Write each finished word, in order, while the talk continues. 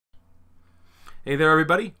Hey there,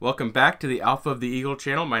 everybody. Welcome back to the Alpha of the Eagle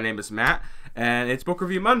channel. My name is Matt, and it's Book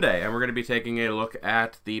Review Monday, and we're going to be taking a look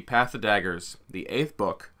at The Path of Daggers, the 8th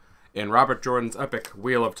book in Robert Jordan's epic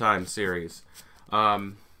Wheel of Time series.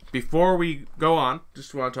 Before we go on,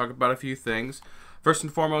 just want to talk about a few things. First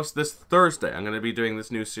and foremost, this Thursday, I'm going to be doing this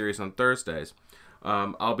new series on Thursdays.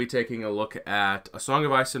 I'll be taking a look at A Song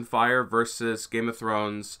of Ice and Fire versus Game of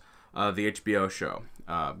Thrones, the HBO show.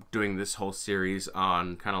 Doing this whole series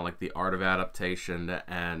on kind of like the art of adaptation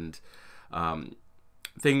and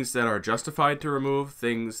things that are justified to remove,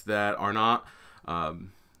 things that are not,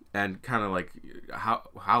 and kind of like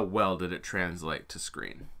how well did it translate to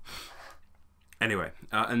screen. Anyway,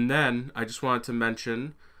 and then I just wanted to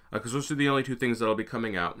mention, because those are the only two things that will be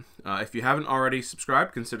coming out. If you haven't already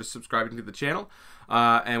subscribed, consider subscribing to the channel.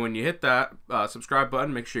 And when you hit that subscribe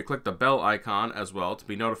button, make sure you click the bell icon as well to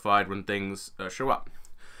be notified when things show up.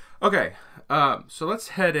 Okay, so let's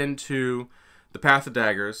head into The Path of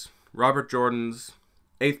Daggers, Robert Jordan's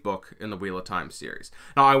 8th book in the Wheel of Time series.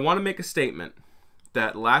 Now, I want to make a statement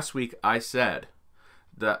that last week I said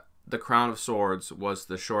that The Crown of Swords was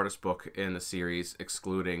the shortest book in the series,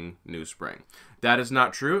 excluding New Spring. That is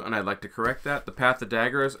not true, and I'd like to correct that. The Path of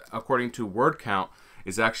Daggers, according to word count,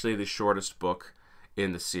 is actually the shortest book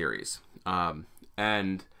in the series.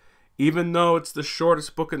 And even though it's the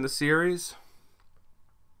shortest book in the series,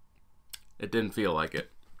 it didn't feel like it.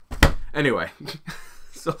 Anyway,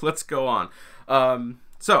 so let's go on.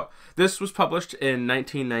 So this was published in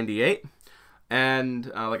 1998,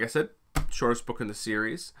 and like I said, shortest book in the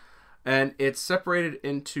series. And it's separated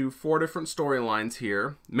into 4 different storylines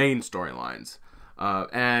here, main storylines.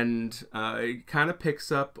 And it kind of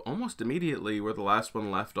picks up almost immediately where the last one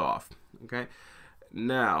left off. Okay,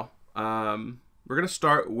 now we're going to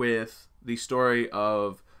start with the story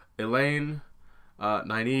of Elaine,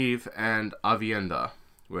 Nynaeve, and Aviendha,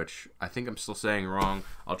 which I think I'm still saying wrong.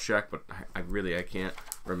 I'll check, but I can't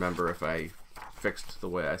remember if I fixed the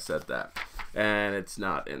way I said that. And it's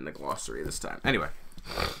not in the glossary this time. Anyway,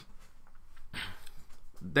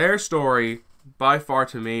 their story, by far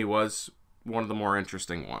to me, was one of the more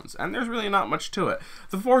interesting ones. And there's really not much to it.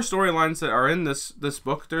 The 4 storylines that are in this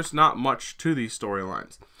book, there's not much to these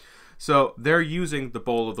storylines. So they're using the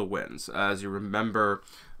Bowl of the Winds. As you remember,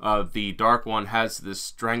 the Dark One has this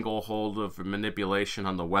stranglehold of manipulation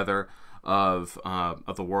on the weather of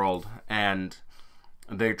the world, and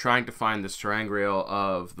they're trying to find the Strangreal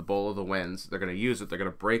of the Bowl of the Winds. They're going to use it. They're going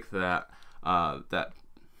to break that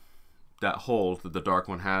hold that the Dark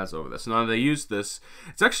One has over this. Now they use this.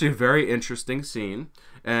 It's actually a very interesting scene,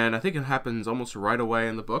 and I think it happens almost right away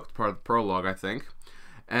in the book, part of the prologue, I think.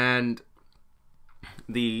 And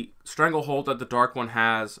the stranglehold that the Dark One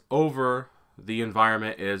has over the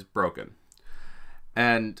environment is broken.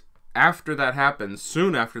 And after that happens,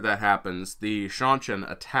 soon after that happens, the Seanchan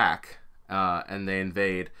attack and they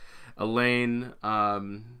invade. Elaine,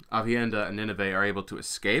 Aviendha, and Nineveh are able to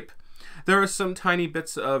escape. There are some tiny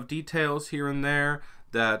bits of details here and there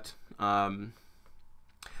that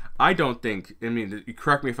I don't think, I mean,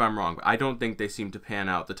 correct me if I'm wrong, but I don't think they seem to pan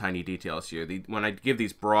out the tiny details here. When I give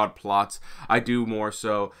these broad plots, I do more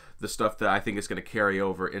so the stuff that I think is going to carry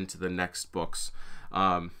over into the next books.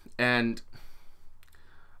 And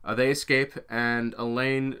they escape, and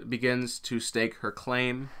Elaine begins to stake her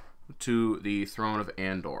claim to the throne of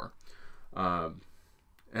Andor. And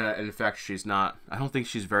in fact, she's not, I don't think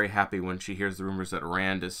she's very happy when she hears the rumors that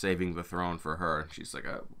Rand is saving the throne for her. She's like,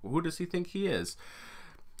 who does he think he is?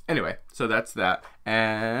 Anyway, so that's that.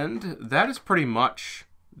 And that is pretty much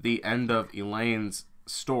the end of Elaine's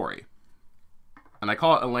story. And I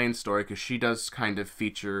call it Elaine's story because she does kind of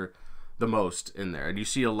feature the most in there. And you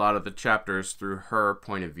see a lot of the chapters through her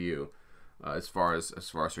point of view as far as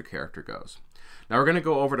her character goes. Now we're going to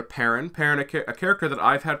go over to Perrin. Perrin, a character that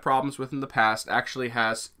I've had problems with in the past, actually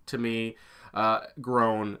has, to me,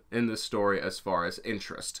 grown in this story as far as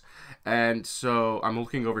interest. And so I'm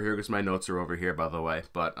looking over here because my notes are over here, by the way.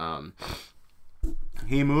 But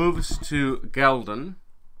he moves to Geldon.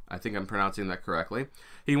 I think I'm pronouncing that correctly.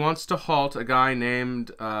 He wants to halt a guy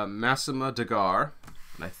named Massima Dagar.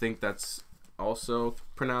 And I think that's also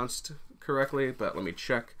pronounced correctly, but let me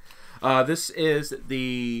check. This is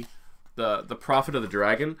the Prophet of the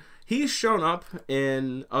Dragon. He's shown up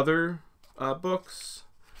in other books,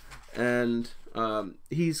 and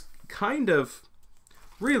he's kind of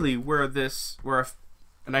really where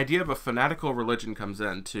an idea of a fanatical religion comes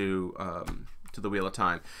in to the Wheel of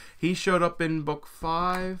Time. He showed up in book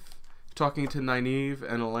 5, talking to Nynaeve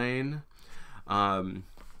and Elaine.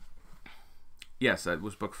 Yes, that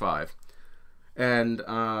was book 5. And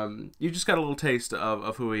you just got a little taste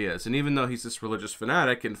of who he is. And even though he's this religious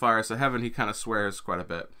fanatic in Fires to Heaven, he kind of swears quite a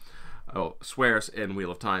bit. Oh, swears in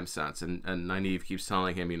Wheel of Time sense. And Nynaeve keeps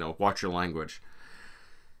telling him, you know, watch your language.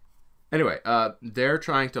 Anyway, they're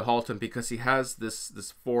trying to halt him because he has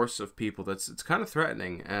this force of people it's kind of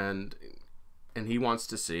threatening, and he wants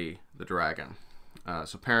to see the dragon.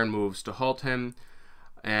 So Perrin moves to halt him,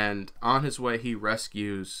 and on his way he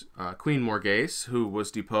rescues Queen Morghese, who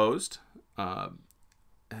was deposed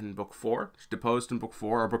in book 4. She's deposed in book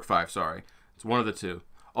 4, or book 5, sorry. It's one of the two.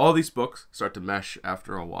 All these books start to mesh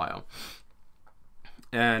after a while.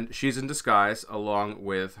 And she's in disguise along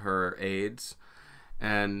with her aides,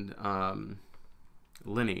 and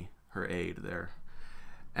Linny, her aide there.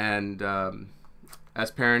 And as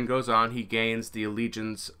Perrin goes on, he gains the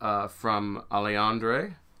allegiance from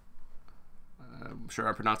Aleandre. I'm sure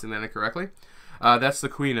I'm pronouncing that incorrectly. That's the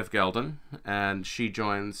Queen of Geldon, and she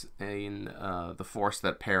joins in the force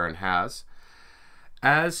that Perrin has.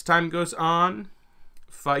 As time goes on,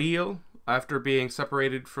 Fail, after being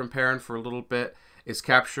separated from Perrin for a little bit, is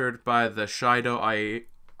captured by the Shaido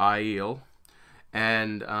Aiel,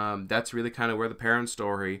 and that's really kind of where the Perrin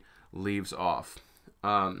story leaves off.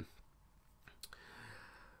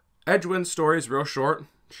 Edwin's story is real short.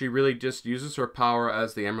 She really just uses her power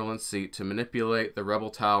as the Emerald Seat to manipulate the Rebel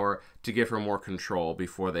Tower to give her more control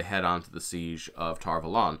before they head on to the siege of Tar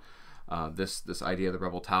Valon. This idea of the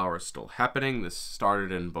Rebel Tower is still happening. This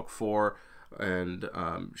started in book 4, and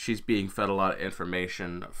she's being fed a lot of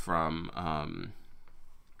information from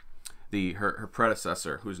her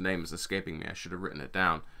predecessor, whose name is escaping me. I should have written it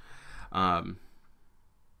down. Suyan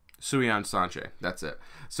Sanche. That's it.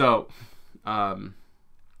 So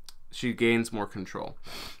she gains more control.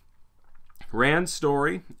 Rand's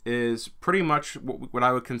story is pretty much what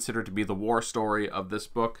I would consider to be the war story of this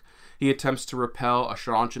book. He attempts to repel a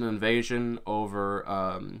Sharanchan invasion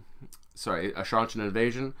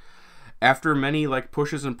After many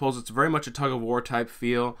pushes and pulls, it's very much a tug-of-war type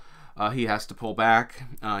feel. He has to pull back.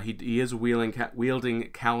 He is wielding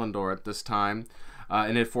Kalendor at this time,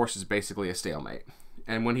 and it forces basically a stalemate.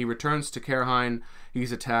 And when he returns to Caerhine,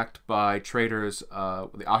 he's attacked by traitors,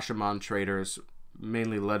 the Ashaman traitors,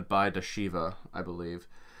 mainly led by Dashiva, I believe.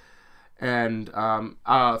 And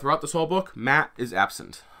throughout this whole book, Mat is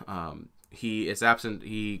absent. He is absent.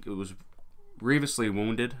 He was grievously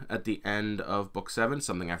wounded at the end of book 7,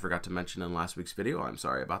 something I forgot to mention in last week's video. I'm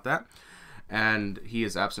sorry about that. And he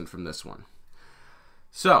is absent from this one.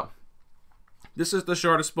 So this is the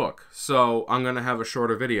shortest book, so I'm going to have a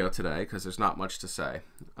shorter video today because there's not much to say.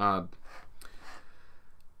 I'm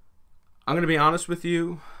going to be honest with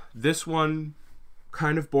you, this one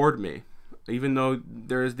kind of bored me. Even though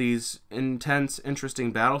there's these intense,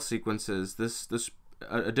 interesting battle sequences, this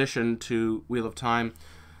addition to Wheel of Time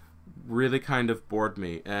really kind of bored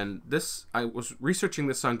me. And I was researching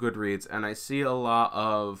this on Goodreads, and I see a lot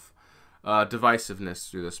of divisiveness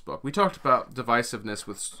through this book. We talked about divisiveness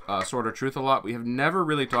with Sword of Truth a lot. We have never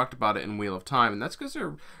really talked about it in Wheel of Time, and that's because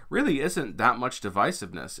there really isn't that much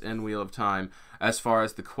divisiveness in Wheel of Time as far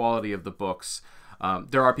as the quality of the books.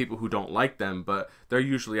 There are people who don't like them, but they're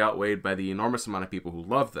usually outweighed by the enormous amount of people who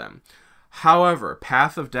love them. However,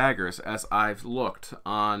 Path of Daggers, as I've looked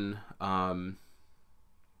on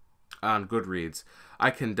Goodreads,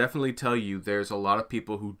 I can definitely tell you there's a lot of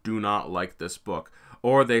people who do not like this book.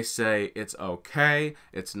 Or they say it's okay,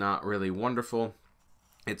 it's not really wonderful,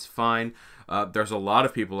 it's fine. There's a lot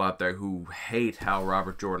of people out there who hate how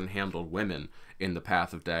Robert Jordan handled women in The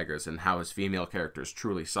Path of Daggers and how his female characters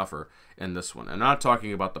truly suffer in this one. I'm not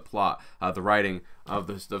talking about the plot. The writing of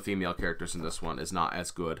the female characters in this one is not as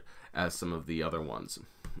good as some of the other ones.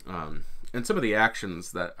 And some of the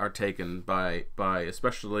actions that are taken by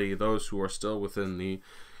especially those who are still within the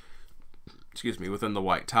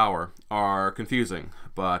White Tower are confusing.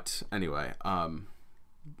 But anyway, I'm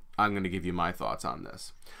going to give you my thoughts on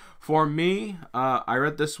this. For me, I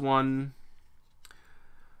read this one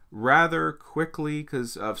rather quickly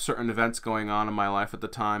because of certain events going on in my life at the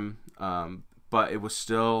time, but it was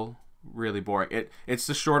still really boring. It's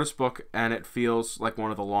the shortest book, and it feels like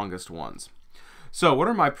one of the longest ones. So what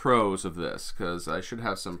are my pros of this? Because I should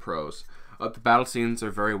have some pros. The battle scenes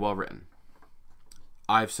are very well written.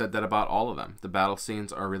 I've said that about all of them. The battle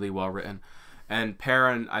scenes are really well written. And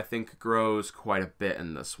Perrin, I think, grows quite a bit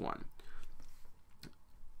in this one.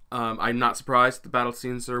 I'm not surprised the battle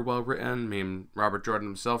scenes are well written. I mean, Robert Jordan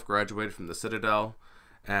himself graduated from the Citadel,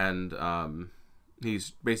 and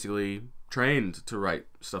he's basically trained to write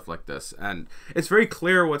stuff like this. And it's very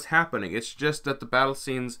clear what's happening. It's just that the battle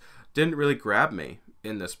scenes didn't really grab me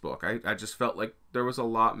in this book. I just felt like there was a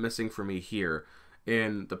lot missing for me here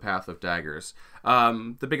in The Path of Daggers.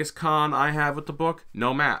 The biggest con I have with the book,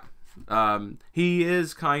 no Matt. He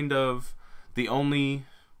is kind of the only,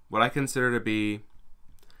 what I consider to be,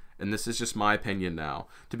 and this is just my opinion now,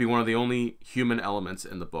 to be one of the only human elements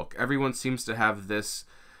in the book. Everyone seems to have this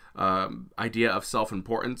idea of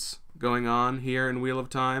self-importance going on here in Wheel of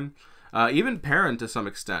Time. Even Perrin, to some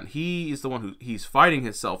extent, he's the one he's fighting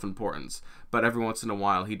his self-importance, but every once in a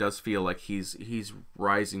while he does feel like he's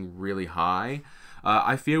rising really high.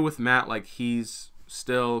 I feel with Matt like he's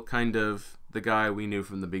still kind of the guy we knew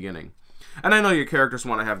from the beginning. And I know your characters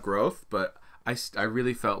want to have growth, but I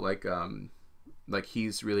really felt like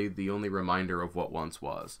he's really the only reminder of what once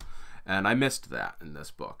was. And I missed that in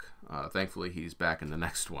this book. Thankfully, he's back in the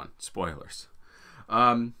next one. Spoilers.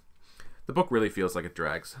 The book really feels like it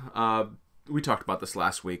drags. We talked about this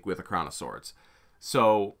last week with A Crown of Swords.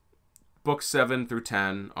 So, books 7 through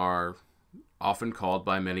 10 are often called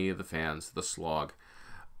by many of the fans the slog.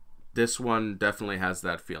 This one definitely has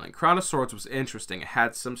that feeling. Crown of Swords was interesting. It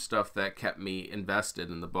had some stuff that kept me invested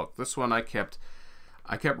in the book. This one I kept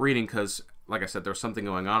reading because, like I said, there was something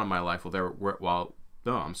going on in my life when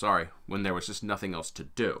there was just nothing else to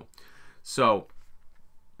do. So,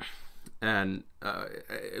 and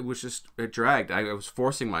it dragged. I was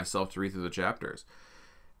forcing myself to read through the chapters.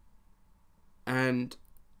 And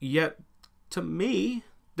yet, to me,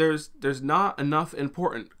 there's not enough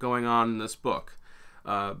important going on in this book.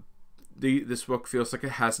 This book feels like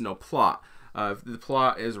it has no plot. The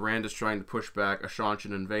plot is Rand is trying to push back a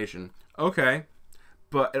Shanshan invasion. Okay,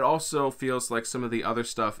 but it also feels like some of the other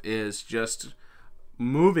stuff is just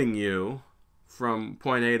moving you from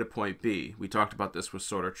point A to point B. We talked about this with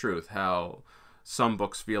Sword of Truth, how some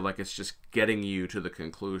books feel like it's just getting you to the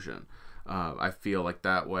conclusion. I feel like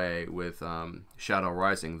that way with Shadow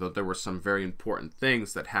Rising, though there were some very important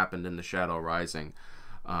things that happened in the Shadow Rising.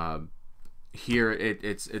 Here,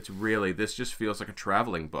 it's really, this just feels like a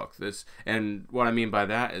traveling book. And what I mean by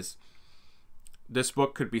that is, this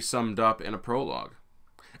book could be summed up in a prologue.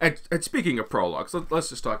 And speaking of prologues, let's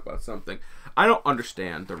just talk about something. I don't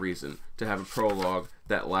understand the reason to have a prologue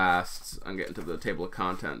that lasts, I'm getting to the table of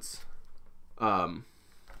contents, 100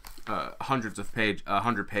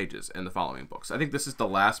 pages in the following books. I think this is the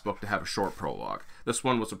last book to have a short prologue. This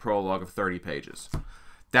one was a prologue of 30 pages.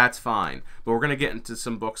 That's fine. But we're going to get into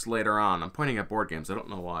some books later on. I'm pointing at board games. I don't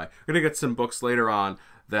know why. We're going to get some books later on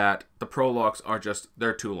that the prologues are just,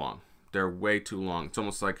 they're too long. They're way too long. It's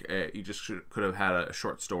almost like you just could have had a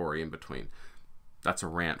short story in between. That's a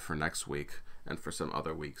rant for next week and for some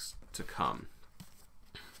other weeks to come.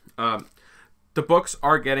 The books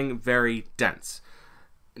are getting very dense.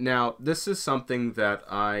 Now, this is something that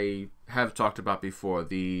I have talked about before.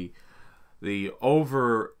 The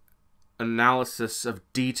over analysis of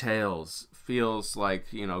details feels like,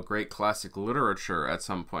 great classic literature at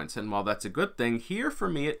some points. And while that's a good thing, here for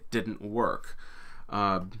me it didn't work.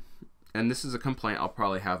 And this is a complaint I'll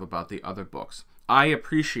probably have about the other books. I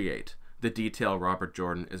appreciate the detail Robert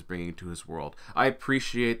Jordan is bringing to his world. I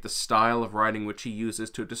appreciate the style of writing which he uses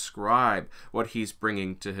to describe what he's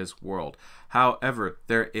bringing to his world. However,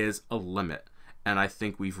 there is a limit, and I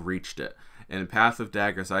think we've reached it. In Path of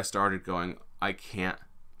Daggers, I started going, I can't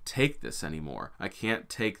take this anymore. I can't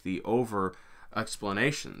take the over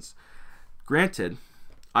explanations. Granted,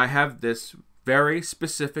 I have this very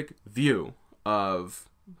specific view of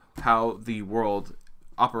how the world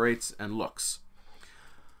operates and looks.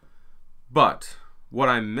 But what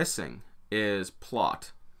I'm missing is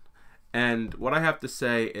plot. And what I have to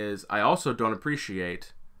say is I also don't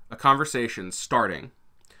appreciate a conversation starting,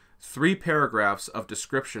 3 paragraphs of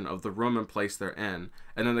description of the room and place they're in,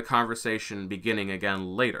 and then the conversation beginning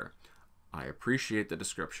again later. I appreciate the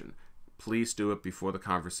description. Please do it before the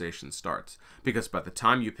conversation starts. Because by the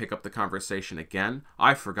time you pick up the conversation again,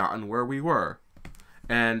 I've forgotten where we were.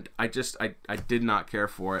 And I did not care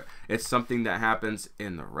for it. It's something that happens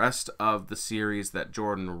in the rest of the series that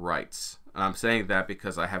Jordan writes. And I'm saying that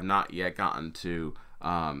because I have not yet gotten to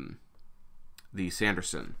the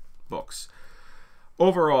Sanderson books.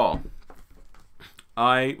 Overall,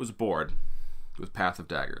 I was bored with Path of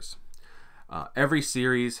Daggers. Every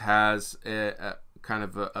series has a kind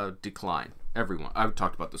of a decline. Everyone. I've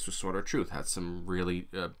talked about this with Sword of Truth. Had some really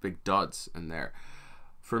big duds in there.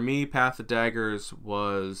 For me, Path of Daggers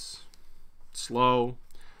was slow.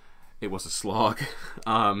 It was a slog.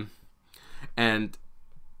 And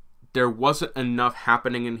there wasn't enough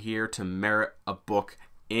happening in here to merit a book,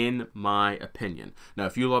 in my opinion. Now,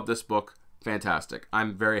 if you love this book, fantastic.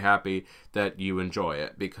 I'm very happy that you enjoy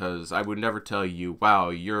it, because I would never tell you,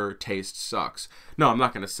 wow, your taste sucks. No, I'm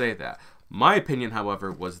not going to say that. My opinion,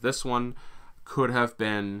 however, was this one could have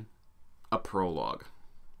been a prologue.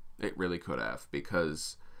 It really could have,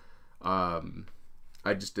 because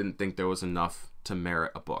I just didn't think there was enough to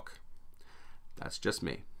merit a book. That's just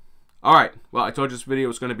me. Alright, well, I told you this video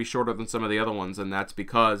was going to be shorter than some of the other ones, and that's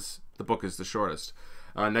because the book is the shortest.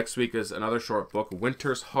 Next week is another short book,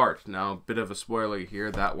 Winter's Heart. Now, a bit of a spoiler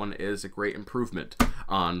here. That one is a great improvement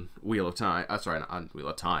on Wheel of Time. Sorry, not on Wheel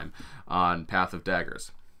of Time. On Path of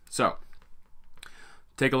Daggers. So,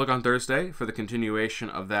 take a look on Thursday for the continuation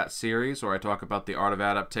of that series, where I talk about the art of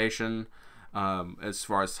adaptation as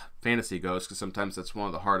far as fantasy goes, because sometimes that's one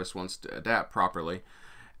of the hardest ones to adapt properly.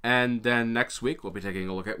 And then next week, we'll be taking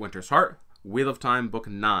a look at Winter's Heart, Wheel of Time, Book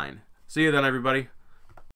 9. See you then, everybody.